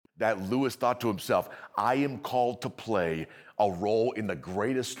that Lewis thought to himself, I am called to play a role in the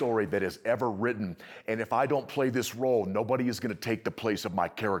greatest story that is ever written. And if I don't play this role, nobody is going to take the place of my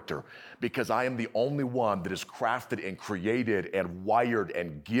character, because I am the only one that is crafted and created and wired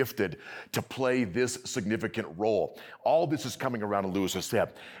and gifted to play this significant role. All this is coming around in Lewis's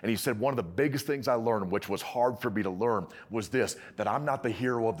head. And he said, one of the biggest things I learned, which was hard for me to learn, was this, that I'm not the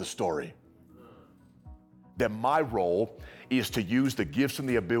hero of the story. That my role is to use the gifts and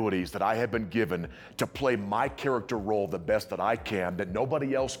the abilities that I have been given to play my character role the best that I can, that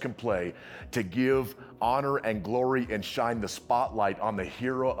nobody else can play, to give honor and glory and shine the spotlight on the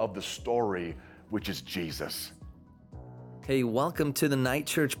hero of the story, which is Jesus. Hey, welcome to the Night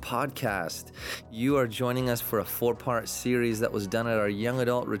Church podcast. You are joining us for a 4-part series that was done at our young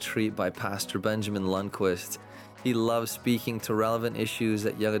adult retreat by Pastor Benjamin Lundquist. He loves speaking to relevant issues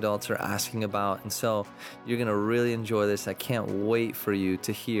that young adults are asking about, and so you're going to really enjoy this. I can't wait for you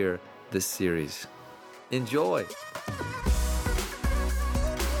to hear this series. Enjoy!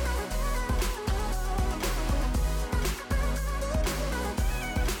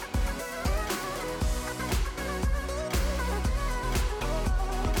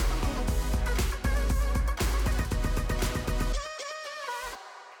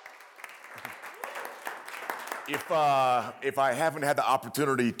 If I haven't had the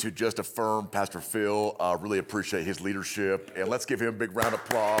opportunity to just affirm Pastor Phil, really appreciate his leadership, and let's give him a big round of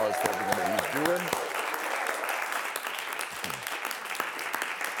applause for everything that he's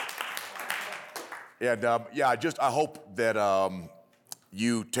doing. And I hope that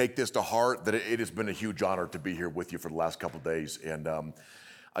you take this to heart, that it has been a huge honor to be here with you for the last couple of days. And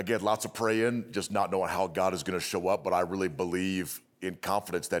again, lots of praying, just not knowing how God is going to show up, but I really believe in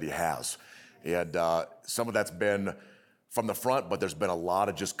confidence that he has. And some of that's been from the front, but there's been a lot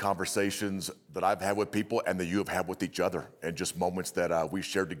of just conversations that I've had with people and that you have had with each other, and just moments that we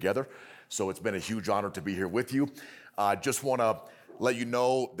shared together. So it's been a huge honor to be here with you. I just want to let you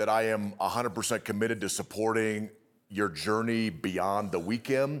know that I am 100% committed to supporting your journey beyond the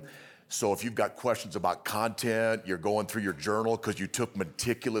weekend. So if you've got questions about content, you're going through your journal because you took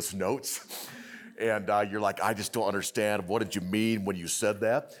meticulous notes, and you're like, I just don't understand. What did you mean when you said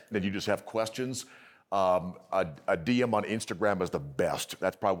that? And then you just have questions. A DM on Instagram is the best.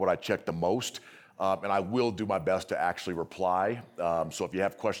 That's probably what I check the most. And I will do my best to actually reply. So if you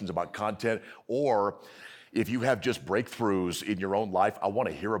have questions about content, or if you have just breakthroughs in your own life, I want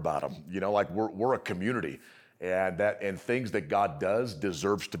to hear about them. You know, like we're a community. And things that God does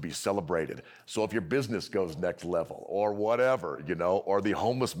deserves to be celebrated. So if your business goes next level or whatever, you know, or the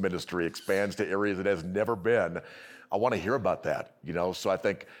homeless ministry expands to areas it has never been, I want to hear about that, you know. So I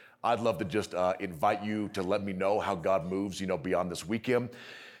think I'd love to just invite you to let me know how God moves, you know, beyond this weekend.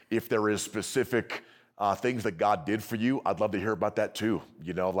 If there is specific things that God did for you, I'd love to hear about that too.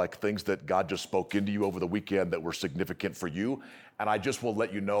 You know, like things that God just spoke into you over the weekend that were significant for you. And I just will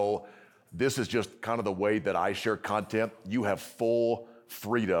let you know, this is just kind of the way that I share content. You have full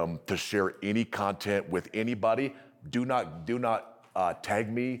freedom to share any content with anybody. Do not tag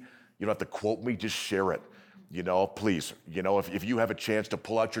me. You don't have to quote me, just share it. You know, please, you know, if you have a chance to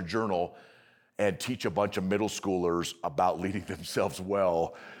pull out your journal and teach a bunch of middle schoolers about leading themselves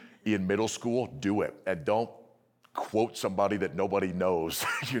well in middle school, do it. And don't quote somebody that nobody knows,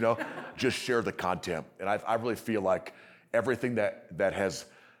 you know, just share the content. And I really feel like everything that has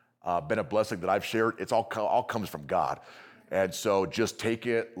been a blessing that I've shared, it's all comes from God. And so just take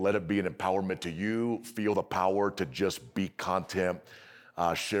it, let it be an empowerment to you, feel the power to just be content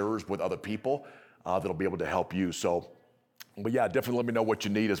sharers with other people that'll be able to help you. So, but yeah, definitely let me know what you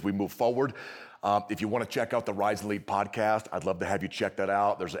need as we move forward. If you want to check out the Rise and Lead podcast, I'd love to have you check that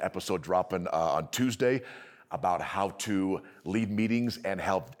out. There's an episode dropping on Tuesday about how to lead meetings and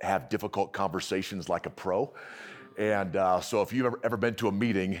have difficult conversations like a pro. And so if you've ever been to a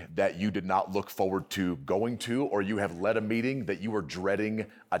meeting that you did not look forward to going to, or you have led a meeting that you were dreading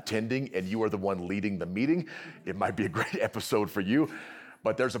attending and you are the one leading the meeting, it might be a great episode for you.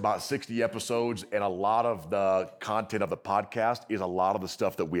 But there's about 60 episodes, and a lot of the content of the podcast is a lot of the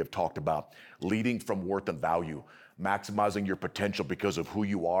stuff that we have talked about. Leading from worth and value, maximizing your potential because of who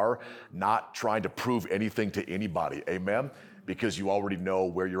you are, not trying to prove anything to anybody, amen? Because you already know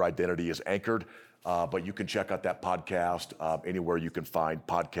where your identity is anchored. But you can check out that podcast anywhere you can find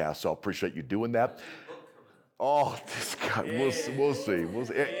podcasts. So I appreciate you doing that. Oh, this guy, we'll see.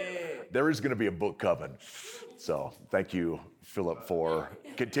 There is going to be a book coming. So thank you, Philip, for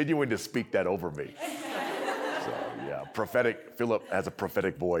continuing to speak that over me. So yeah, Philip has a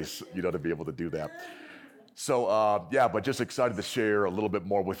prophetic voice, you know, to be able to do that. So but just excited to share a little bit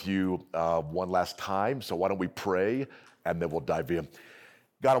more with you one last time. So why don't we pray, and then we'll dive in.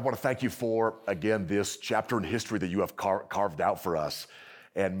 God, I want to thank you for, again, this chapter in history that you have carved out for us.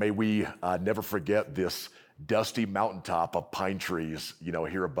 And may we never forget this dusty mountaintop of pine trees,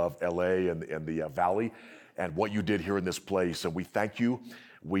 here above LA and the valley, and what you did here in this place. And we thank you.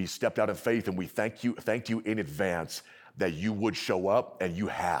 We stepped out in faith, and we thanked you in advance that you would show up, and you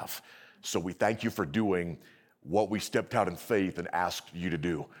have. So we thank you for doing what we stepped out in faith and asked you to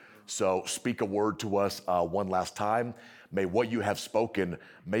do. So speak a word to us one last time. May what you have spoken,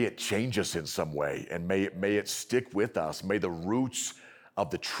 may it change us in some way, and may it stick with us. May the roots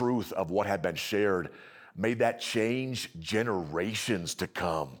of the truth of what had been shared, may that change generations to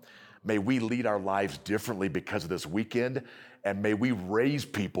come. May we lead our lives differently because of this weekend, and may we raise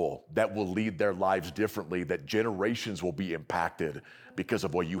people that will lead their lives differently, that generations will be impacted because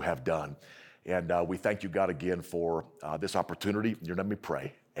of what you have done. And we thank you, God, again for this opportunity. In your name we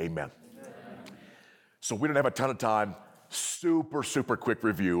pray. Amen. So we don't have a ton of time. Super quick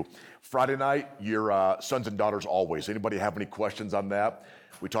review. Friday night, your sons and daughters always. Anybody have any questions on that?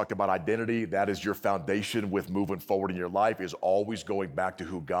 We talked about identity. That is your foundation with moving forward in your life, is always going back to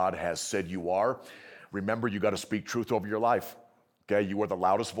who God has said you are. Remember, you got to speak truth over your life. Okay, you are the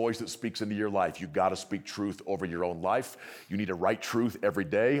loudest voice that speaks into your life. You got to speak truth over your own life. You need to write truth every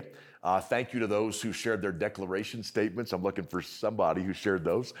day. Thank you to those who shared their declaration statements. I'm looking for somebody who shared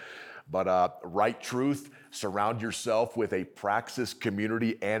those. But write truth, surround yourself with a Praxis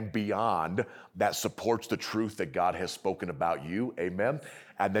community and beyond that supports the truth that God has spoken about you, amen?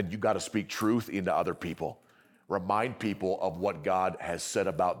 And then you got to speak truth into other people. Remind people of what God has said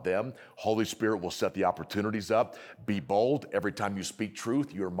about them. Holy Spirit will set the opportunities up. Be bold. Every time you speak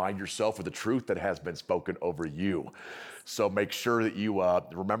truth, you remind yourself of the truth that has been spoken over you. So make sure that you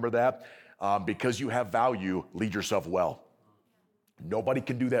remember that. Because you have value, lead yourself well. Nobody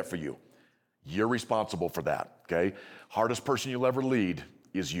can do that for you. You're responsible for that, okay? Hardest person you'll ever lead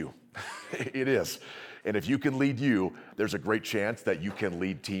is you. It is. And if you can lead you, there's a great chance that you can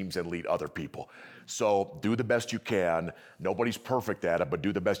lead teams and lead other people. So do the best you can. Nobody's perfect at it, but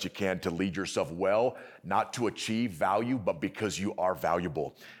do the best you can to lead yourself well, not to achieve value, but because you are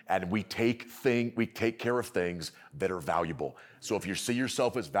valuable. And we take care of things that are valuable. So if you see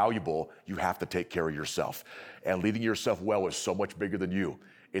yourself as valuable, you have to take care of yourself. And leading yourself well is so much bigger than you.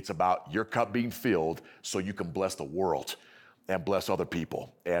 It's about your cup being filled so you can bless the world and bless other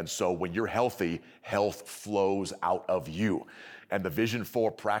people. And so when you're healthy, health flows out of you. And the vision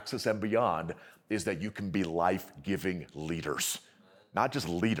for Praxis and beyond is that you can be life-giving leaders. Not just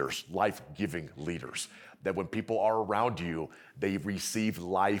leaders, life-giving leaders. That when people are around you, they receive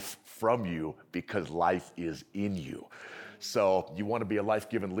life from you because life is in you. So you want to be a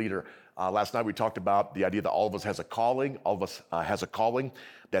life-giving leader. Last night we talked about the idea that all of us has a calling. All of us has a calling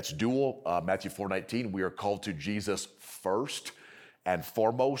that's dual. Matthew 4:19, we are called to Jesus first and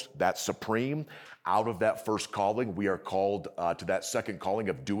foremost. That's supreme. Out of that first calling, we are called to that second calling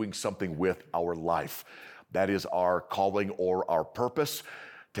of doing something with our life. That is our calling or our purpose.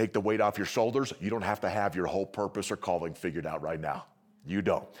 Take the weight off your shoulders. You don't have to have your whole purpose or calling figured out right now. You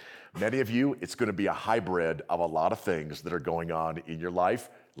don't. Many of you, it's going to be a hybrid of a lot of things that are going on in your life.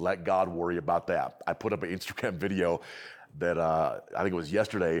 Let God worry about that. I put up an Instagram video that I think it was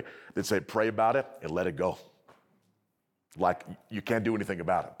yesterday that said, pray about it and let it go. Like you can't do anything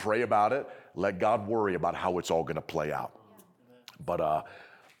about it. Pray about it. Let God worry about how it's all going to play out. But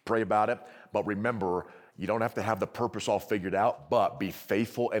pray about it. But remember, you don't have to have the purpose all figured out, but be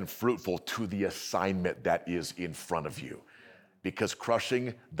faithful and fruitful to the assignment that is in front of you. Because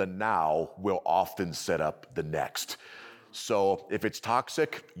crushing the now will often set up the next. So if it's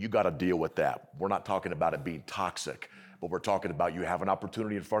toxic, you got to deal with that. We're not talking about it being toxic, but we're talking about you have an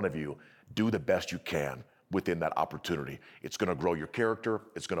opportunity in front of you. Do the best you can within that opportunity. It's going to grow your character.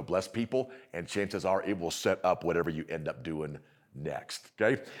 It's going to bless people. And chances are it will set up whatever you end up doing next.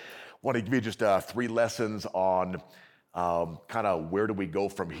 Okay? I want to give you just 3 lessons on kind of where do we go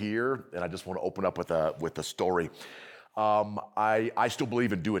from here. And I just want to open up with a story. I still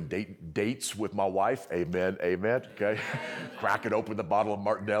believe in doing dates with my wife. Amen, amen, okay? Cracking open the bottle of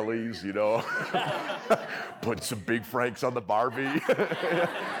Martinelli's, putting some Big Franks on the Barbie.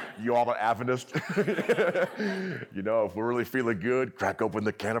 You all are Adventist. If we're really feeling good, crack open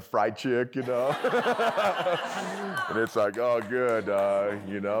the can of fried chick, And it's like, oh, good,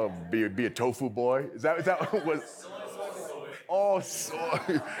 be a tofu boy. Is that was... Oh,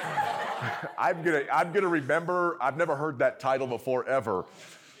 sorry. I'm gonna remember. I've never heard that title before ever.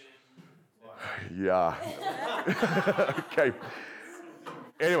 Yeah. Okay.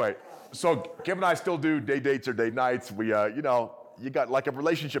 Anyway, so Kim and I still do day dates or day nights. We, you got like a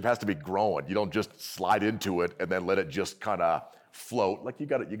relationship has to be growing. You don't just slide into it and then let it just kind of float. Like you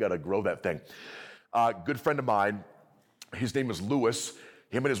gotta grow that thing. Good friend of mine, his name is Lewis.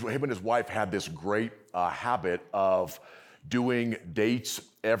 Him and his wife had this great habit of doing dates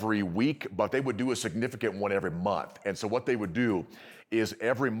every week, but they would do a significant one every month. And so what they would do is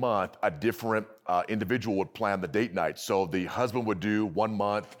every month a different individual would plan the date night. So the husband would do 1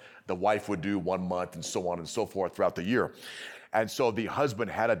 month, the wife would do 1 month, and so on and so forth throughout the year. And so the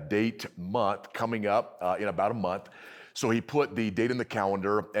husband had a date month coming up in about a month. So he put the date in the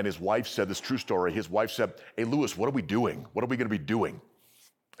calendar, and his wife said, this true story, his wife said, "Hey, Lewis, what are we doing? What are we gonna be doing?"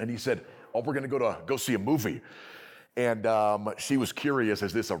 And he said, "Oh, we're gonna go see a movie." And she was curious,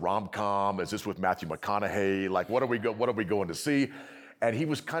 is this a rom-com? Is this with Matthew McConaughey? Like, what are we going to see? And he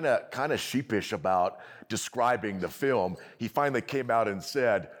was kind of sheepish about describing the film. He finally came out and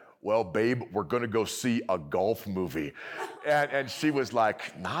said, "Well, babe, we're gonna go see a golf movie." And she was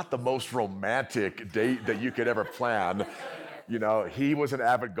like, not the most romantic date that you could ever plan. You know, he was an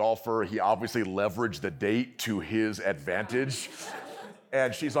avid golfer. He obviously leveraged the date to his advantage.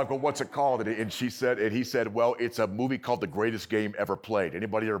 And she's like, "Well, what's it called?" And he said, "Well, it's a movie called The Greatest Game Ever Played."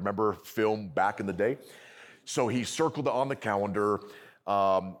 Anybody remember film back in the day? So he circled it on the calendar.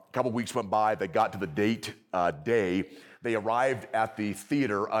 A couple weeks went by. They got to the date day. They arrived at the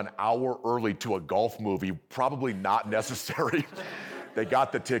theater an hour early to a golf movie, probably not necessary. They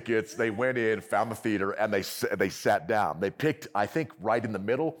got the tickets. They went in, found the theater, and they sat down. They picked, I think, right in the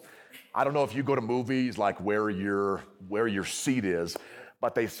middle. I don't know if you go to movies like where your seat is,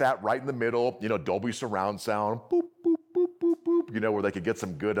 but they sat right in the middle, you know, Dolby surround sound, boop, boop, boop, boop, boop, you know, where they could get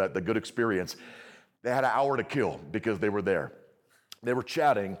some the good experience. They had an hour to kill because they were there. They were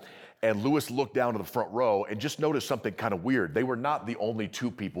chatting, and Lewis looked down to the front row and just noticed something kind of weird. They were not the only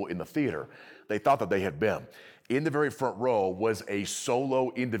two people in the theater. They thought that they had been. In the very front row was a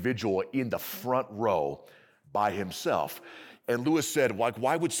solo individual in the front row by himself. And Lewis said, like,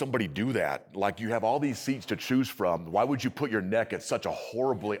 why would somebody do that? Like, you have all these seats to choose from. Why would you put your neck at such a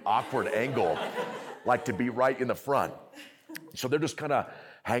horribly awkward angle, like to be right in the front? So they're just kind of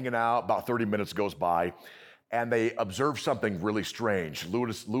hanging out. About 30 minutes goes by, and they observe something really strange.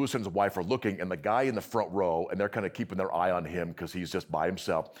 Lewis and his wife are looking, and the guy in the front row, and they're kind of keeping their eye on him because he's just by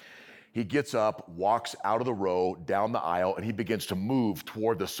himself. He gets up, walks out of the row, down the aisle, and he begins to move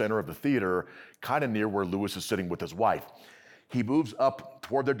toward the center of the theater, kind of near where Lewis is sitting with his wife. He moves up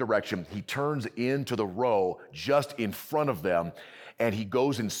toward their direction. He turns into the row just in front of them, and he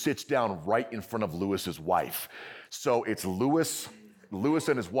goes and sits down right in front of Lewis's wife. So it's Lewis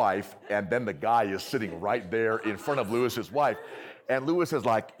and his wife, and then the guy is sitting right there in front of Lewis's wife. And Lewis is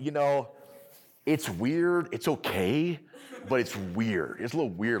like, you know, it's weird. It's okay, but it's weird. It's a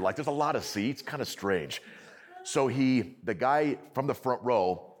little weird. Like, there's a lot of seats, kind of strange. So the guy from the front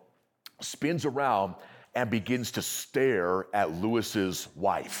row spins around and begins to stare at Lewis's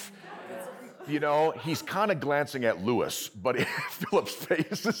wife. You know, he's kind of glancing at Lewis, but Philip's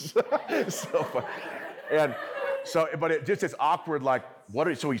face is so funny. And so, but it just is awkward, like,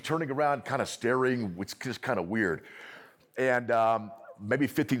 so he's turning around, kind of staring, which is just kind of weird. And maybe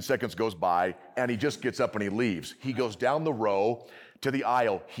 15 seconds goes by, and he just gets up and he leaves. He goes down the row to the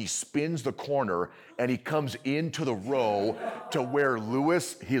aisle, he spins the corner, and he comes into the row to where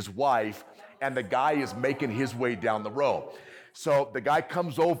Lewis, his wife, and the guy is making his way down the row. So the guy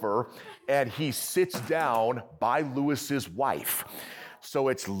comes over and he sits down by Lewis's wife. So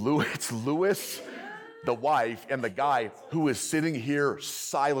it's Lewis, the wife, and the guy who is sitting here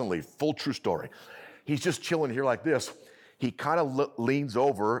silently, full true story. He's just chilling here like this. He kind of leans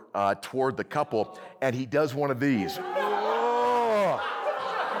over toward the couple, and he does one of these.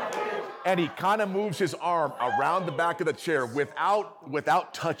 And he kind of moves his arm around the back of the chair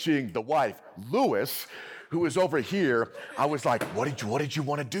without touching the wife. Lewis, who is over here, I was like, what did you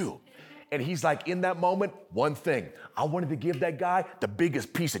want to do? And he's like, in that moment, one thing. I wanted to give that guy the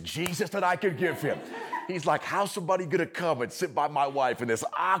biggest piece of Jesus that I could give him. He's like, how's somebody gonna come and sit by my wife in this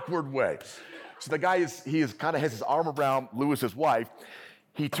awkward way? So the guy kind of has his arm around Lewis's wife.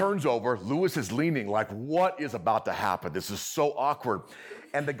 He turns over, Lewis is leaning like, what is about to happen? This is so awkward.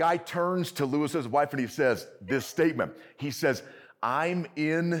 And the guy turns to Lewis's wife and he says this statement. He says, "I'm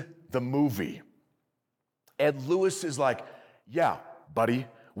in the movie." And Lewis is like, "Yeah, buddy,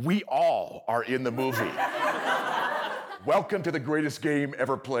 we all are in the movie. Welcome to The Greatest Game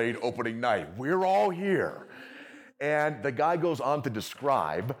Ever Played opening night. We're all here." And the guy goes on to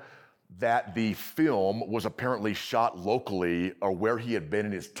describe that the film was apparently shot locally or where he had been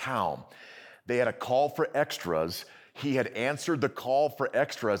in his town. They had a call for extras. He had answered the call for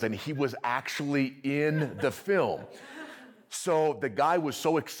extras, and he was actually in the film. So the guy was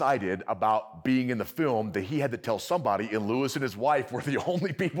so excited about being in the film that he had to tell somebody, and Lewis and his wife were the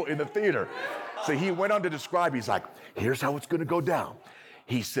only people in the theater. So he went on to describe, he's like, here's how it's gonna go down.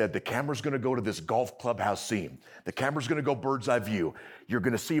 He said, the camera's gonna go to this golf clubhouse scene. The camera's gonna go bird's eye view. You're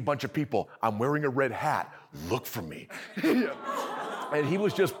gonna see a bunch of people. I'm wearing a red hat. Look for me. And he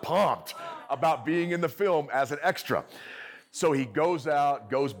was just pumped about being in the film as an extra. So he goes out,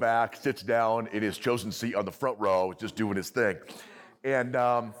 goes back, sits down in his chosen seat on the front row, just doing his thing. And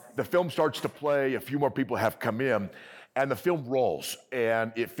the film starts to play, a few more people have come in, and the film rolls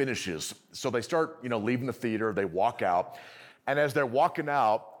and it finishes. So they start, leaving the theater, they walk out, and as they're walking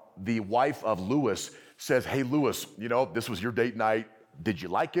out, the wife of Lewis says, hey, Lewis, this was your date night. Did you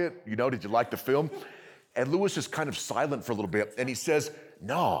like it? Did you like the film? And Lewis is kind of silent for a little bit, and he says,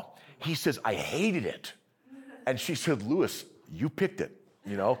 no. He says, I hated it. And she said, Lewis, you picked it,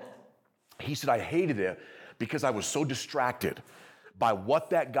 He said, I hated it because I was so distracted by what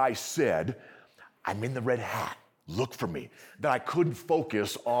that guy said. I'm in the red hat, look for me, that I couldn't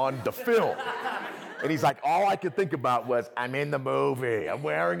focus on the film. And he's like, all I could think about was, I'm in the movie, I'm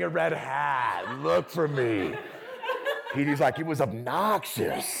wearing a red hat, look for me. He's like, it was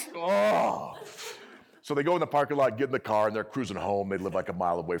obnoxious. Oh. So they go in the parking lot, get in the car, and they're cruising home. They live like a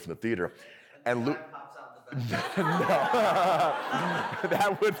mile away from the theater. And no,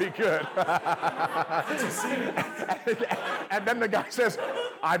 that would be good. And then the guy says,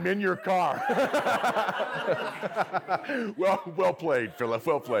 I'm in your car. Well played, Philip,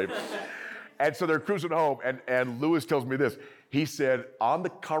 well played. And so they're cruising home, and Lewis tells me this. He said, on the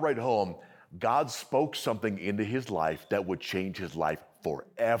car ride home, God spoke something into his life that would change his life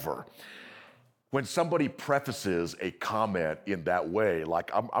forever. When somebody prefaces a comment in that way, like,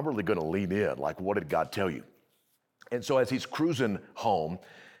 I'm really gonna lean in, like, what did God tell you? And so as he's cruising home,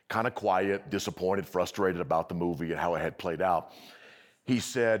 kind of quiet, disappointed, frustrated about the movie and how it had played out, he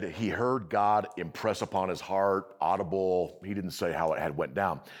said he heard God impress upon his heart, audible, he didn't say how it had went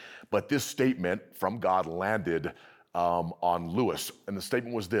down, but this statement from God landed on Lewis, and the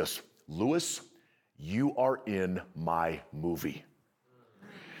statement was this: Lewis, you are in my movie.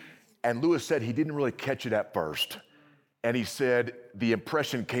 And Lewis said he didn't really catch it at first. And he said the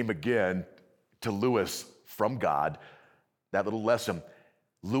impression came again to Lewis from God, that little lesson,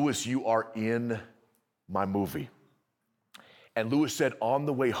 Lewis, you are in my movie. And Lewis said on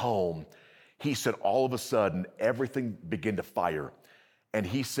the way home, he said all of a sudden, everything began to fire. And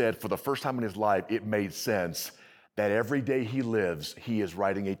he said for the first time in his life, it made sense that every day he lives, he is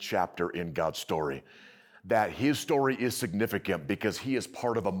writing a chapter in God's story. That his story is significant because he is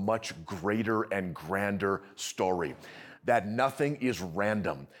part of a much greater and grander story. That nothing is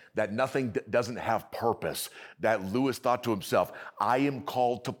random, that nothing doesn't have purpose, that Lewis thought to himself, I am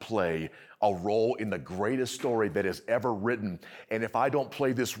called to play a role in the greatest story that is ever written. And if I don't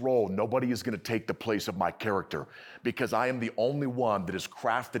play this role, nobody is going to take the place of my character because I am the only one that is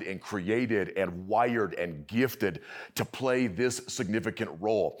crafted and created and wired and gifted to play this significant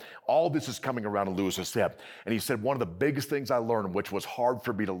role. All this is coming around in Lewis's head. And he said, one of the biggest things I learned, which was hard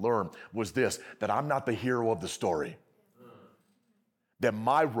for me to learn, was this, that I'm not the hero of the story. That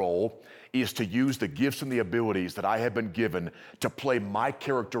my role is to use the gifts and the abilities that I have been given to play my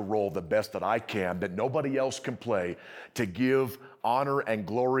character role the best that I can, that nobody else can play, to give honor and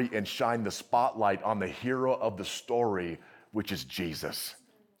glory and shine the spotlight on the hero of the story, which is Jesus.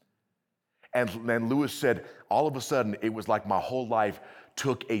 And then Lewis said, all of a sudden, it was like my whole life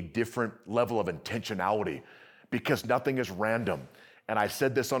took a different level of intentionality because nothing is random. And I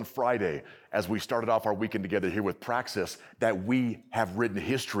said this on Friday as we started off our weekend together here with Praxis, that we have written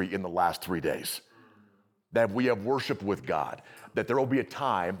history in the last 3 days, that we have worshiped with God, that there will be a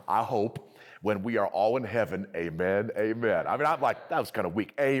time, I hope, when we are all in heaven, amen, amen. I mean, I'm like, that was kind of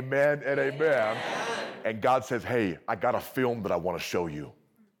weak, amen and amen. And God says, hey, I got a film that I want to show you.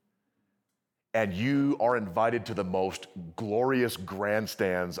 And you are invited to the most glorious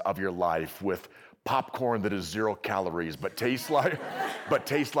grandstands of your life with popcorn that is 0 calories, but tastes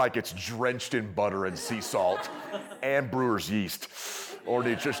like it's drenched in butter and sea salt and brewer's yeast or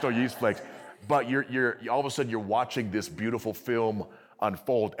nutritional yeast flakes. But you're all of a sudden you're watching this beautiful film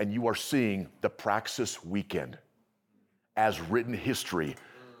unfold, and you are seeing the Praxis weekend as written history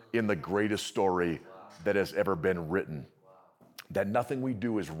in the greatest story that has ever been written. That nothing we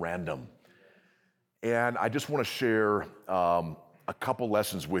do is random. And I just want to share a couple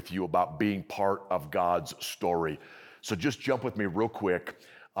lessons with you about being part of God's story. So just jump with me real quick.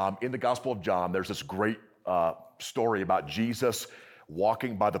 In the Gospel of John, there's this great story about Jesus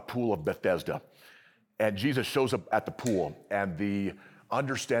walking by the pool of Bethesda. And Jesus shows up at the pool, and the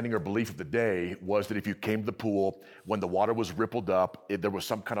understanding or belief of the day was that if you came to the pool, when the water was rippled up, there was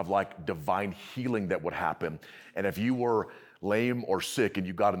some kind of like divine healing that would happen. And if you were lame or sick and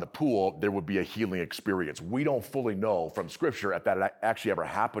you got in the pool, there would be a healing experience. We don't fully know from scripture if that actually ever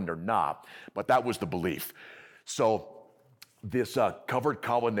happened or not, but that was the belief. So this covered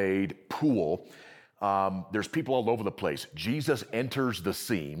colonnade pool, there's people all over the place. Jesus enters the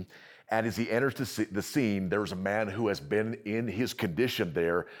scene, and as he enters the scene, there's a man who has been in his condition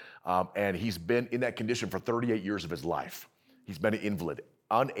there, and he's been in that condition for 38 years of his life. He's been an invalid,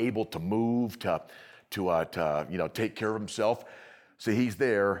 unable to move, to take care of himself. So he's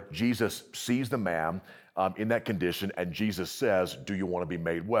there. Jesus sees the man in that condition, and Jesus says, "Do you want to be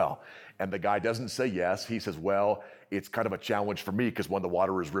made well?" And the guy doesn't say yes. He says, "Well, it's kind of a challenge for me because when the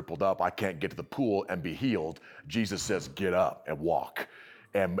water is rippled up, I can't get to the pool and be healed." Jesus says, "Get up and walk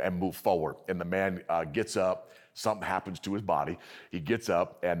and move forward." And the man gets up. Something happens to his body. He gets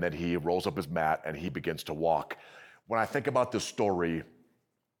up, and then he rolls up his mat, and he begins to walk. When I think about this story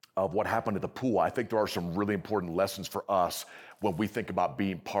of what happened at the pool, I think there are some really important lessons for us when we think about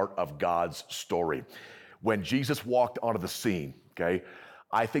being part of God's story. When Jesus walked onto the scene, okay,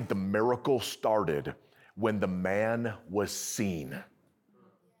 I think the miracle started when the man was seen.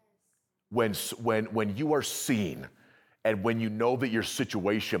 When you are seen, and when you know that your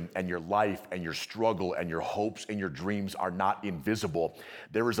situation and your life and your struggle and your hopes and your dreams are not invisible,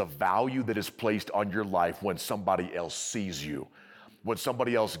 there is a value that is placed on your life when somebody else sees you. When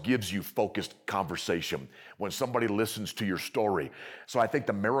somebody else gives you focused conversation, when somebody listens to your story. So I think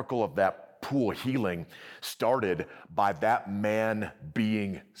the miracle of that pool healing started by that man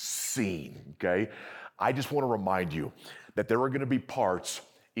being seen, okay? I just want to remind you that there are going to be parts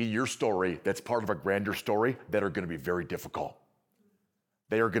in your story that's part of a grander story that are going to be very difficult.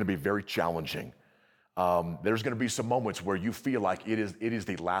 They are going to be very challenging. There's going to be some moments where you feel like it is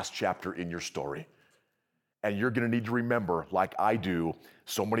the last chapter in your story. And you're going to need to remember, like I do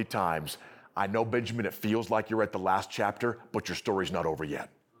so many times, I know, Benjamin, it feels like you're at the last chapter, but your story's not over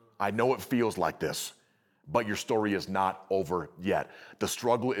yet. I know it feels like this, but your story is not over yet. The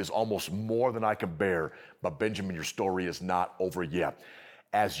struggle is almost more than I can bear, but Benjamin, your story is not over yet.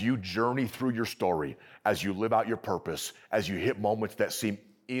 As you journey through your story, as you live out your purpose, as you hit moments that seem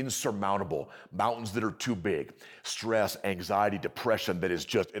insurmountable, mountains that are too big, stress, anxiety, depression that is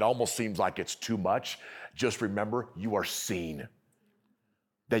just, it almost seems like it's too much, just remember you are seen,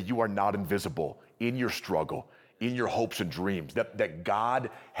 that you are not invisible in your struggle, in your hopes and dreams, that God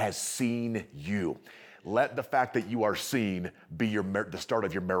has seen you. Let the fact that you are seen be the start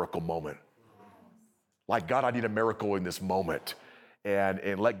of your miracle moment. Like, God, I need a miracle in this moment.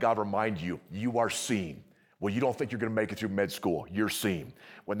 And let God remind you, you are seen. Well, you don't think you're going to make it through med school, you're seen.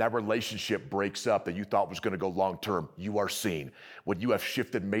 When that relationship breaks up that you thought was going to go long term, you are seen. When you have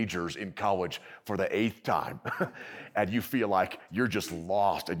shifted majors in college for the 8th time and you feel like you're just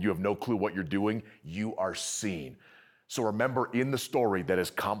lost and you have no clue what you're doing, you are seen. So remember, in the story that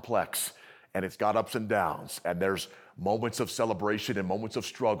is complex and it's got ups and downs and there's moments of celebration and moments of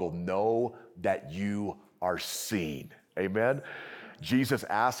struggle, know that you are seen. Amen? Jesus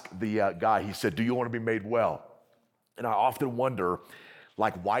asked the guy, he said, "Do you want to be made well?" And I often wonder,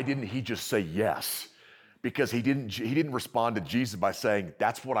 like, why didn't he just say yes? Because he didn't respond to Jesus by saying,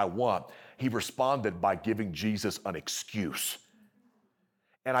 "That's what I want." He responded by giving Jesus an excuse.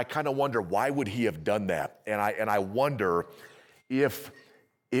 And I kind of wonder, why would he have done that? And I wonder if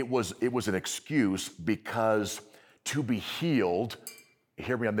it was an excuse because to be healed,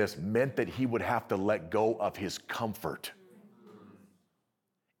 hear me on this, meant that he would have to let go of his comfort.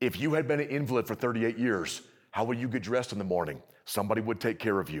 If you had been an invalid for 38 years, how would you get dressed in the morning? Somebody would take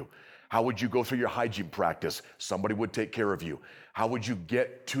care of you. How would you go through your hygiene practice? Somebody would take care of you. How would you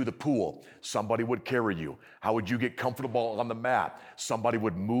get to the pool? Somebody would carry you. How would you get comfortable on the mat? Somebody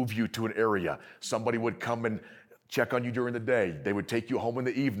would move you to an area. Somebody would come and check on you during the day. They would take you home in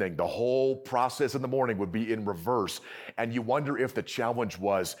the evening. The whole process in the morning would be in reverse. And you wonder if the challenge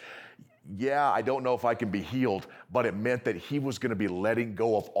was, yeah, I don't know if I can be healed, but it meant that he was going to be letting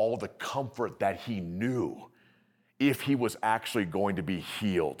go of all the comfort that he knew if he was actually going to be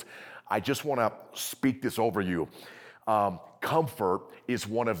healed. I just want to speak this over you. Comfort is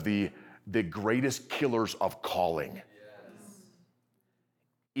one of the greatest killers of calling. Yes.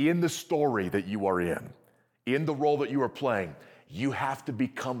 In the story that you are in the role that you are playing, you have to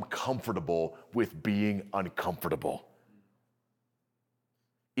become comfortable with being uncomfortable.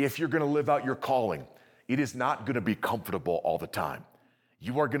 If you're going to live out your calling, it is not going to be comfortable all the time.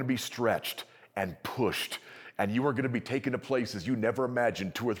 You are going to be stretched and pushed And you are going to be taken to places you never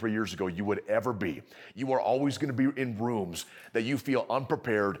imagined 2 or 3 years ago you would ever be. You are always going to be in rooms that you feel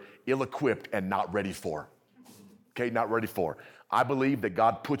unprepared, ill-equipped, and not ready for. Okay, not ready for. I believe that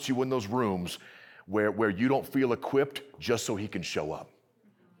God puts you in those rooms where you don't feel equipped just so he can show up.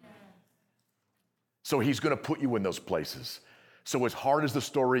 So he's going to put you in those places. So as hard as the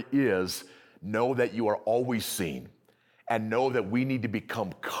story is, know that you are always seen, and know that we need to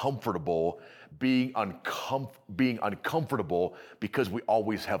become comfortable being uncomfortable because we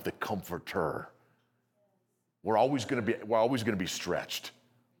always have the comforter. We're always going to be stretched,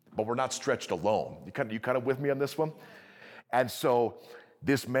 but we're not stretched alone. You kind of with me on this one? And so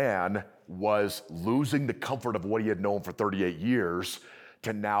this man was losing the comfort of what he had known for 38 years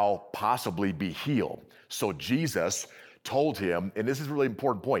to now possibly be healed. So Jesus told him, and this is a really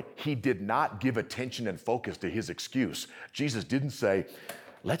important point, he did not give attention and focus to his excuse. Jesus didn't say,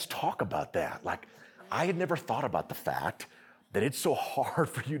 let's talk about that. Like, I had never thought about the fact that it's so hard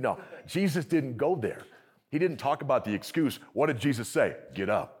for you. No, Jesus didn't go there. He didn't talk about the excuse. What did Jesus say? Get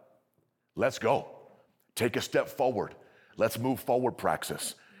up. Let's go. Take a step forward. Let's move forward,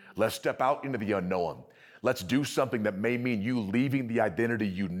 Praxis. Let's step out into the unknown. Let's do something that may mean you leaving the identity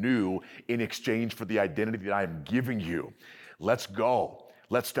you knew in exchange for the identity that I am giving you. Let's go.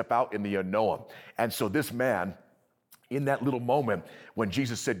 Let's step out in the unknown. And so this man, in that little moment when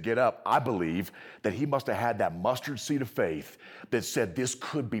Jesus said, get up, I believe that he must have had that mustard seed of faith that said this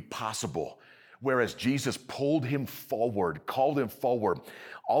could be possible. Whereas Jesus pulled him forward, called him forward,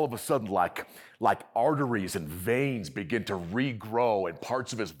 all of a sudden like arteries and veins begin to regrow in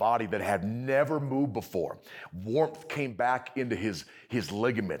parts of his body that had never moved before. Warmth came back into his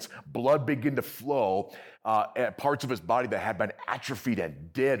ligaments. Blood began to flow at parts of his body that had been atrophied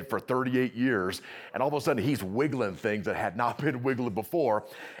and dead for 38 years. And all of a sudden he's wiggling things that had not been wiggling before.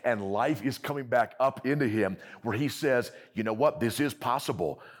 And life is coming back up into him where he says, you know what, this is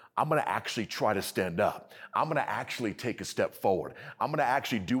possible. I'm going to actually try to stand up. I'm going to actually take a step forward. I'm going to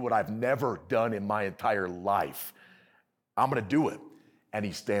actually do what I've never done in my entire life. I'm going to do it. And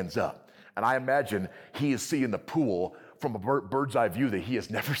he stands up. And I imagine he is seeing the pool from a bird's eye view that he has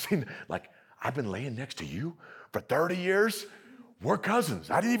never seen. Like, I've been laying next to you for 30 years. We're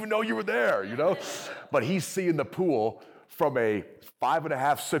cousins. I didn't even know you were there, you know? But he's seeing the pool from a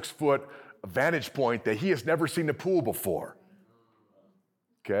 5.5, 6 foot vantage point that he has never seen the pool before.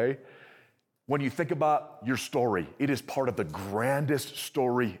 Okay? When you think about your story, it is part of the grandest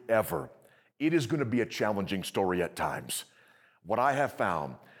story ever. It is going to be a challenging story at times. What I have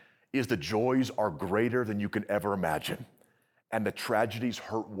found is the joys are greater than you can ever imagine, and the tragedies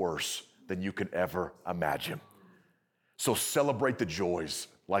hurt worse than you can ever imagine. So celebrate the joys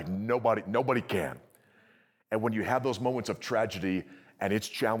like nobody can. And when you have those moments of tragedy and it's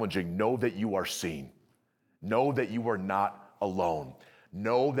challenging, know that you are seen. Know that you are not alone.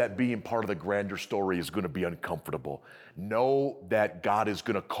 Know that being part of the grander story is going to be uncomfortable. Know that God is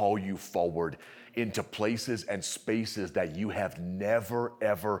going to call you forward into places and spaces that you have never,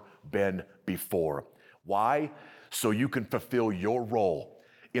 ever been before. Why? So you can fulfill your role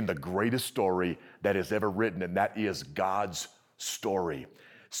in the greatest story that is ever written, and that is God's story.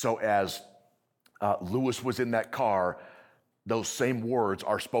 So as Lewis was in that car, those same words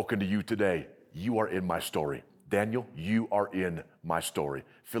are spoken to you today. You are in my story. Daniel, you are in my story.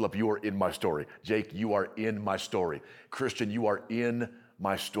 Philip, you are in my story. Jake, you are in my story. Christian, you are in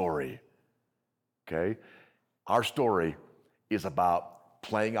my story. Okay? Our story is about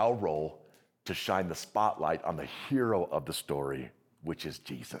playing our role to shine the spotlight on the hero of the story, which is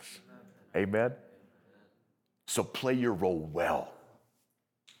Jesus. Amen? So play your role well.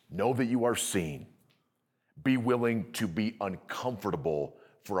 Know that you are seen. Be willing to be uncomfortable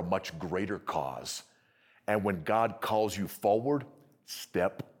for a much greater cause. And when God calls you forward,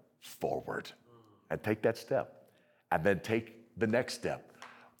 step forward and take that step. And then take the next step.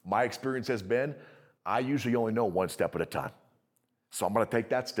 My experience has been, I usually only know one step at a time. So I'm going to take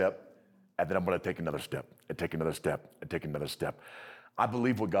that step, and then I'm going to take another step, and take another step, and take another step. I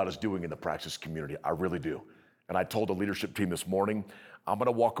believe what God is doing in the Praxis community. I really do. And I told the leadership team this morning, I'm going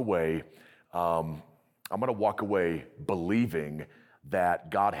to walk away believing that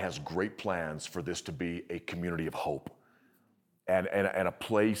God has great plans for this to be a community of hope and a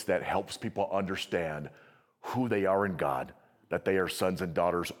place that helps people understand who they are in God, that they are sons and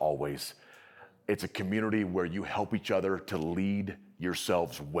daughters always. It's a community where you help each other to lead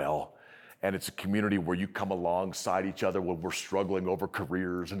yourselves well. And it's a community where you come alongside each other when we're struggling over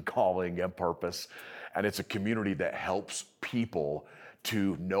careers and calling and purpose. And it's a community that helps people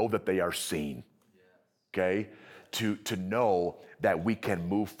to know that they are seen, okay? To know that we can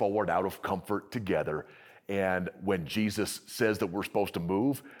move forward out of comfort together And when Jesus says that we're supposed to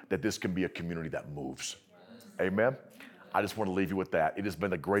move, that this can be a community that moves. Amen. I just want to leave you with that. It has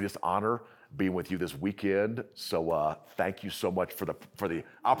been the greatest honor being with you this weekend. So thank you so much for the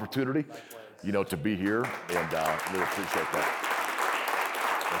opportunity, to be here, and really appreciate that.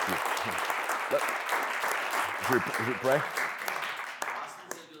 Thank you. Should we pray?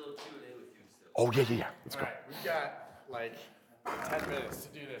 Oh yeah. Let's go. All right, we've got like 10 minutes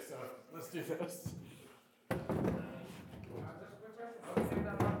to do this, so let's do this.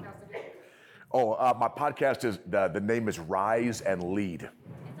 Oh, my podcast is, the name is Rise and Lead. It's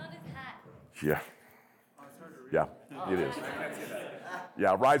on his hat. Yeah, it is.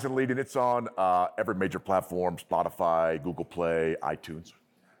 Yeah, Rise and Lead, and it's on every major platform, Spotify, Google Play, iTunes.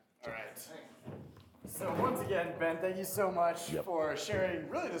 All right. So once again, Ben, thank you so much Yep. for sharing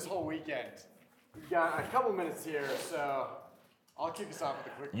really this whole weekend. We've got a couple minutes here, so I'll kick us off with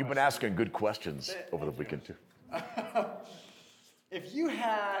a quick You've been question. asking good questions over the weekend, too. If you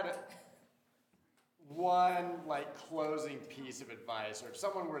had one closing piece of advice, or if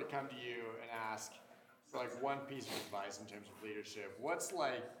someone were to come to you and ask for one piece of advice in terms of leadership, what's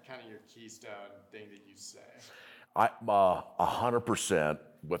kind of your keystone thing that you say? 100%,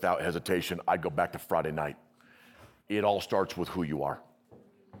 without hesitation, I'd go back to Friday night. It all starts with who you are.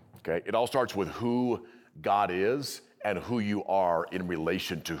 Okay? It all starts with who God is and who you are in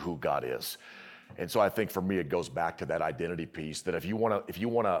relation to who God is. And so I think for me, it goes back to that identity piece, that if you want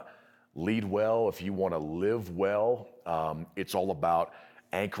to lead well, if you want to live well, it's all about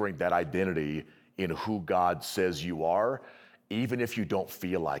anchoring that identity in who God says you are, even if you don't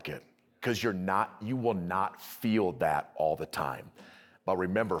feel like it, because you will not feel that all the time. But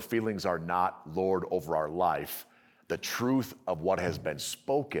remember, feelings are not Lord over our life. The truth of what has been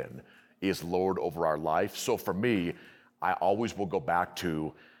spoken is Lord over our life. So for me, I always will go back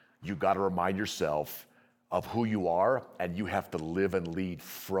to, you got to remind yourself of who you are, and you have to live and lead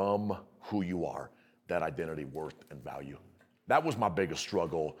from who you are, that identity, worth, and value. That was my biggest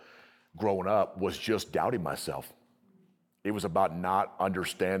struggle growing up, was just doubting myself. It was about not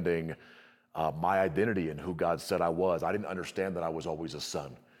understanding my identity and who God said I was. I didn't understand that I was always a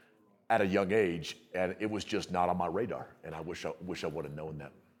son at a young age, and it was just not on my radar, and I wish I would have known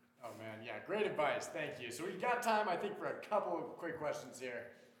that. Oh man, yeah, great advice, thank you. So we've got time, I think, for a couple of quick questions here.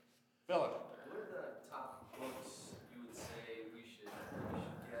 Philip. What are the top books you would say we should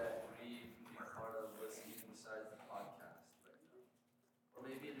get, read, be part of, listening besides the podcast? Or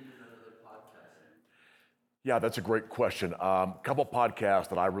maybe even another podcast? Yeah, that's a great question. Couple podcasts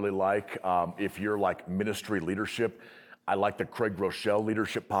that I really like. If you're like ministry leadership, I like the Craig Groeschel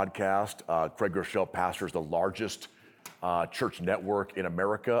Leadership Podcast. Craig Groeschel pastors the largest church network in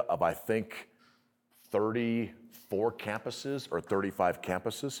America of, I think, 34 campuses or 35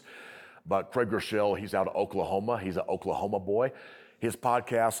 campuses. But Craig Groeschel, he's out of Oklahoma. He's an Oklahoma boy. His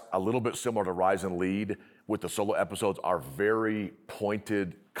podcast, a little bit similar to Rise and Lead with the solo episodes, are very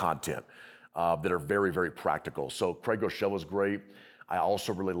pointed content that are very, very practical. So Craig Groeschel is great. I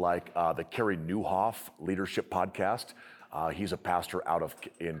also really like the Carey Nieuwhof Leadership Podcast. He's a pastor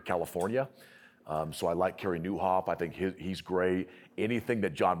in California. So I like Carey Nieuwhof. I think he's great. Anything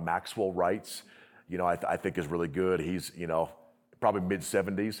that John Maxwell writes, I think is really good. He's, probably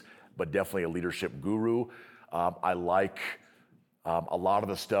mid-70s, but definitely a leadership guru. I like a lot of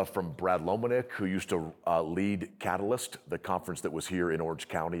the stuff from Brad Lomenick, who used to lead Catalyst, the conference that was here in Orange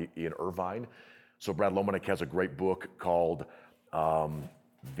County in Irvine. So Brad Lomenick has a great book called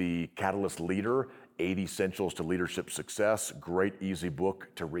The Catalyst Leader, 8 Essentials to Leadership Success. Great, easy book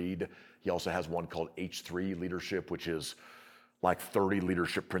to read. He also has one called H3 Leadership, which is like 30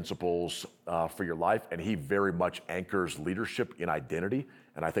 leadership principles for your life. And he very much anchors leadership in identity.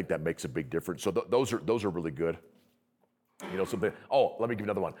 And I think that makes a big difference. So those are really good. Let me give you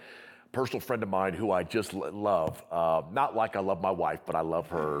another one. Personal friend of mine who I just love, not like I love my wife, but I love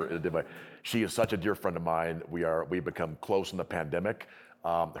her. She is such a dear friend of mine. We've become close in the pandemic.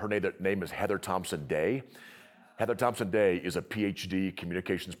 Her name is Heather Thompson Day. Heather Thompson Day is a PhD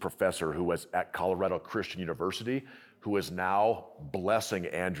communications professor who was at Colorado Christian University, who is now blessing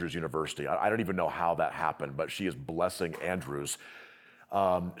Andrews University. I don't even know how that happened, but she is blessing Andrews.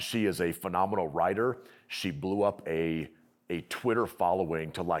 She is a phenomenal writer. She blew up a Twitter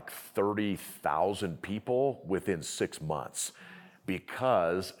following to like 30,000 people within 6 months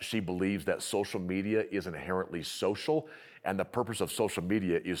because she believes that social media is inherently social, and the purpose of social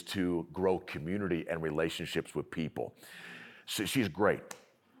media is to grow community and relationships with people. So she's great.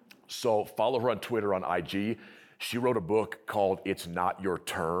 So follow her on Twitter, on IG. She wrote a book called It's Not Your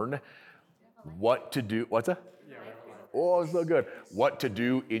Turn. What to do, what's that? Oh, it's so good. What to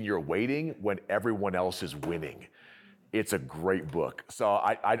do in your waiting when everyone else is winning. It's a great book. So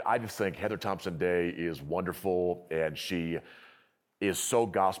I just think Heather Thompson Day is wonderful, and she is so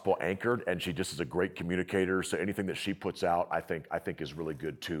gospel anchored, and she just is a great communicator. So anything that she puts out, I think is really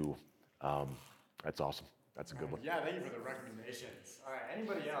good too. That's awesome. That's a good one. Yeah, thank you for the recommendations. All right,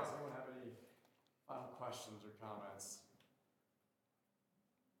 anybody else? Anyone have any final questions or comments?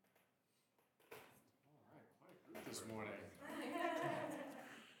 All right, quite a group this morning.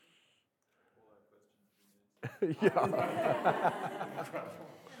 Incredible.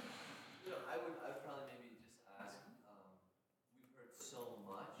 I'd probably maybe just ask, we've heard so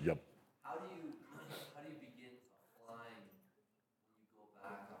much. Yep. How do you begin applying when you go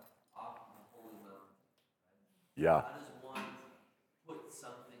back off the holy mountain? Right? Yeah. How does one put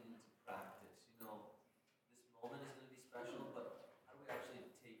something into practice? You know, this moment is going to be special, but how do we actually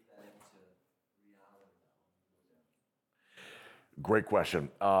take that into reality? Great question.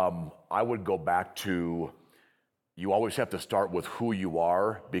 I would go back to, you always have to start with who you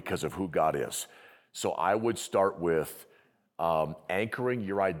are because of who God is. So I would start with anchoring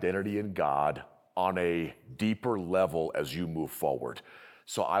your identity in God on a deeper level as you move forward.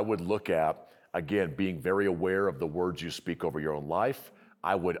 So I would look at, again, being very aware of the words you speak over your own life.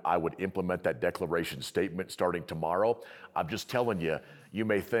 I would implement that declaration statement starting tomorrow. I'm just telling you, you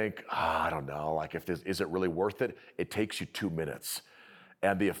may think, I don't know, like is it really worth it? It takes you 2 minutes.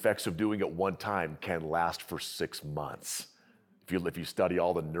 And the effects of doing it one time can last for 6 months. If you study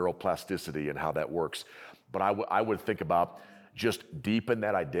all the neuroplasticity and how that works. But I would think about just deepen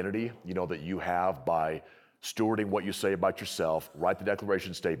that identity, that you have by stewarding what you say about yourself, write the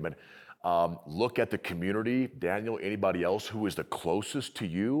declaration statement, look at the community, Daniel, anybody else who is the closest to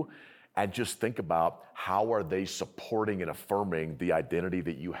you, and just think about how are they supporting and affirming the identity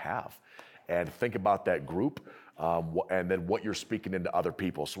that you have. And think about that group, and then what you're speaking into other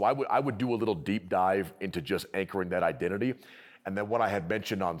people. So I would do a little deep dive into just anchoring that identity. And then what I had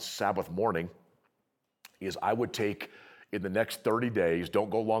mentioned on Sabbath morning is I would take, in the next 30 days, don't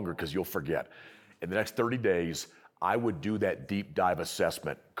go longer because you'll forget. In the next 30 days, I would do that deep dive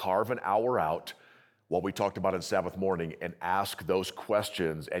assessment, carve an hour out, what we talked about on Sabbath morning, and ask those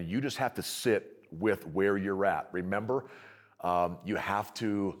questions. And you just have to sit with where you're at. Remember, you have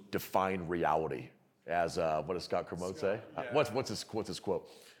to define reality. As what does Scott Kermode say? Yeah. What's his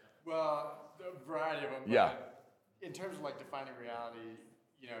quote? Well, a variety of them. Yeah. But in terms of defining reality,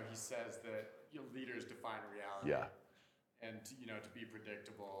 he says that leaders define reality. Yeah. And to be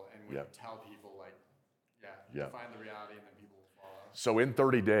predictable, and when you tell people define the reality, and then people will follow. So in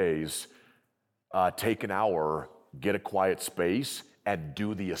 30 days, take an hour, get a quiet space, and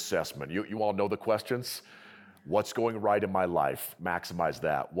do the assessment. You all know the questions? What's going right in my life? Maximize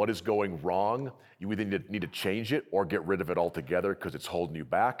that. What is going wrong? You either need to change it or get rid of it altogether because it's holding you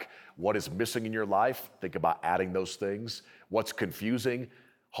back. What is missing in your life? Think about adding those things. What's confusing?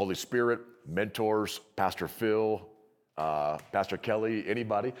 Holy Spirit, mentors, Pastor Phil, Pastor Kelly,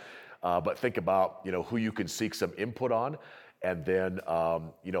 anybody. But think about, who you can seek some input on. And then,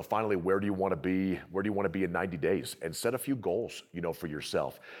 finally, where do you want to be? Where do you want to be in 90 days? And set a few goals, for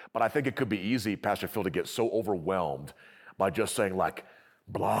yourself. But I think it could be easy, Pastor Phil, to get so overwhelmed by just saying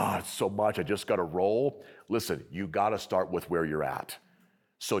blah, it's so much, I just got to roll. Listen, you got to start with where you're at.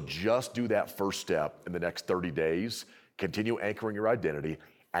 So just do that first step in the next 30 days, continue anchoring your identity,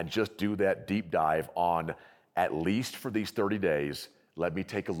 and just do that deep dive on, at least for these 30 days, let me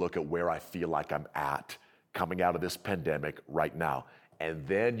take a look at where I feel like I'm at coming out of this pandemic right now. And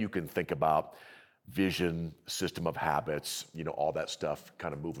then you can think about vision, system of habits, all that stuff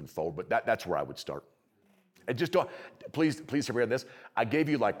kind of moving forward. But that's where I would start. And just don't, please hear me on this. I gave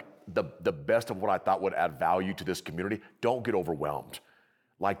you the best of what I thought would add value to this community. Don't get overwhelmed.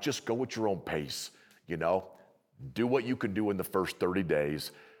 Just go at your own pace, Do what you can do in the first 30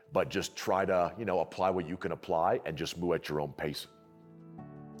 days, but just try to, apply what you can apply and just move at your own pace.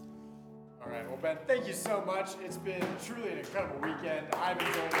 All right, well, Ben, thank you so much. It's been truly an incredible weekend. I've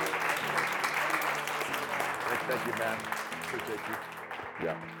enjoyed it. Thank you, man. Appreciate you.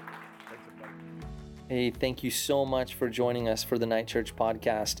 Yeah. Thanks, everybody. Hey, thank you so much for joining us for the Night Church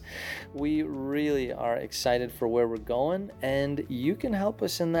podcast. We really are excited for where we're going, and you can help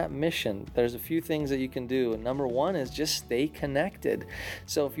us in that mission. There's a few things that you can do. Number one is just stay connected.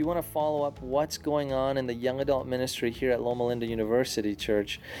 So if you want to follow up what's going on in the young adult ministry here at Loma Linda University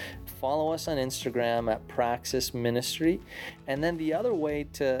Church, follow us on Instagram at Praxis Ministry. And then the other way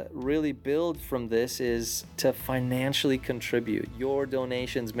to really build from this is to financially contribute. Your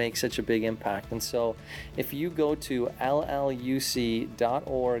donations make such a big impact. And so if you go to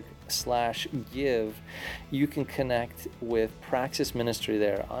lluc.org praxis.church/give, you can connect with Praxis Ministry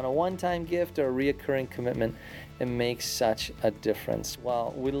there. On a one-time gift or a reoccurring commitment, it makes such a difference.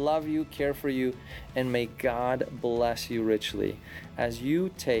 Well, we love you, care for you, and may God bless you richly as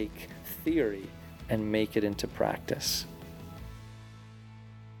you take theory and make it into practice.